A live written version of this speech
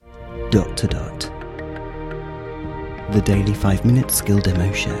The daily 5-minute skill demo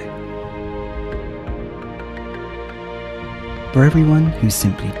show. For everyone who's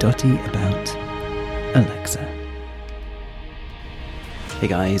simply dotty about Alexa. Hey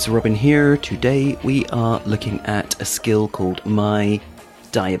guys, Robin here. Today we are looking at a skill called My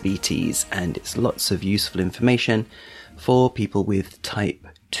Diabetes, and it's lots of useful information for people with type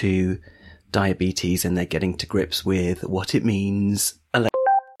 2 diabetes, and they're getting to grips with what it means.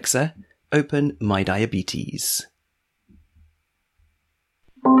 Alexa, open My Diabetes.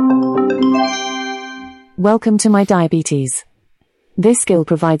 Welcome to My Diabetes. This skill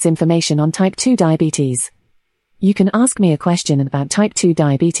provides information on type 2 diabetes. You can ask me a question about type 2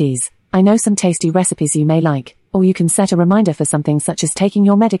 diabetes. I know some tasty recipes you may like, or you can set a reminder for something such as taking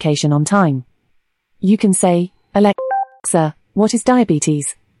your medication on time. You can say, Alexa, what is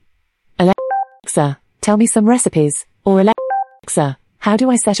diabetes? Alexa, tell me some recipes, or Alexa, how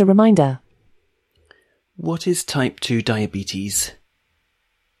do I set a reminder? What is type 2 diabetes?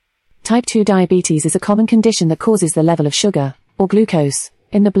 Type 2 diabetes is a common condition that causes the level of sugar, or glucose,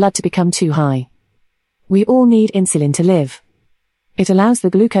 in the blood to become too high. We all need insulin to live. It allows the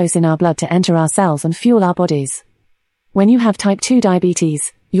glucose in our blood to enter our cells and fuel our bodies. When you have type 2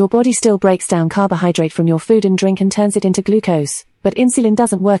 diabetes, your body still breaks down carbohydrate from your food and drink and turns it into glucose, but insulin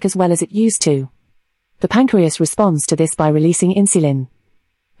doesn't work as well as it used to. The pancreas responds to this by releasing insulin.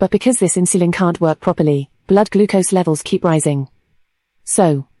 But because this insulin can't work properly, blood glucose levels keep rising.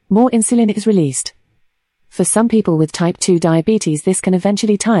 So, more insulin is released. For some people with type 2 diabetes, this can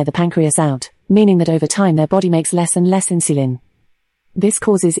eventually tire the pancreas out, meaning that over time their body makes less and less insulin. This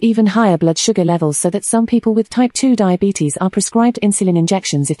causes even higher blood sugar levels, so that some people with type 2 diabetes are prescribed insulin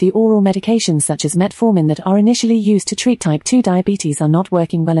injections if the oral medications such as metformin that are initially used to treat type 2 diabetes are not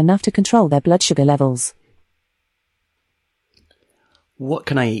working well enough to control their blood sugar levels. What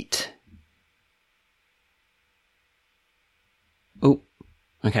can I eat? Oh,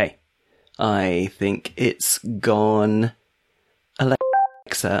 okay. I think it's gone.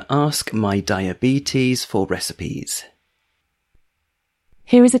 Alexa, ask My Diabetes for recipes.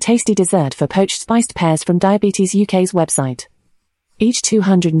 Here is a tasty dessert for poached spiced pears from Diabetes UK's website. Each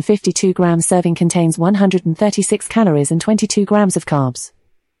 252 gram serving contains 136 calories and 22 grams of carbs.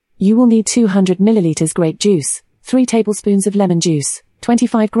 You will need 200 milliliters grape juice, 3 tablespoons of lemon juice,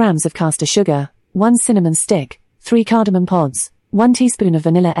 25 grams of caster sugar, 1 cinnamon stick, 3 cardamom pods, 1 teaspoon of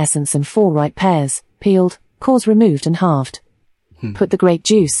vanilla essence and 4 ripe pears, peeled, cores removed and halved. Put the grape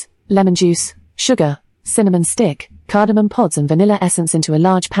juice, lemon juice, sugar, cinnamon stick, cardamom pods and vanilla essence into a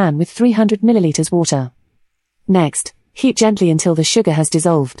large pan with 300 milliliters water. Next, heat gently until the sugar has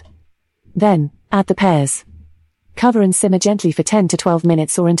dissolved. Then, add the pears. Cover and simmer gently for 10 to 12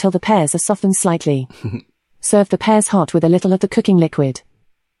 minutes or until the pears are softened slightly. Serve the pears hot with a little of the cooking liquid.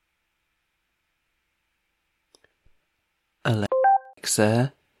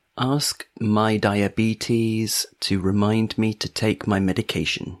 Alexa, ask My Diabetes to remind me to take my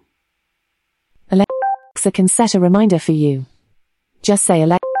medication. Alexa can set a reminder for you. Just say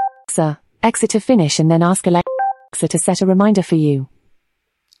Alexa, exit to finish, and then ask Alexa to set a reminder for you.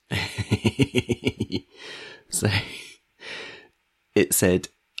 So, it said,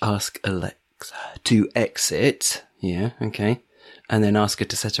 ask Alexa to exit. Yeah, okay. And then ask her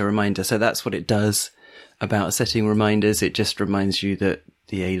to set a reminder. So that's what it does about setting reminders. It just reminds you that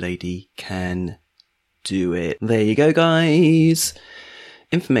the A-lady can do it. There you go, guys.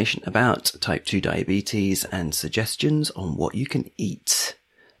 Information about type 2 diabetes and suggestions on what you can eat.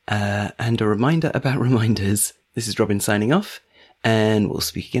 And a reminder about reminders. This is Robin signing off, and we'll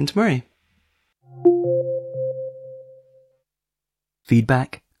speak again tomorrow.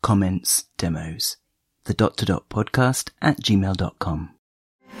 Feedback, comments, demos. The podcast@gmail.com.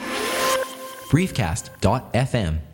 Briefcast.fm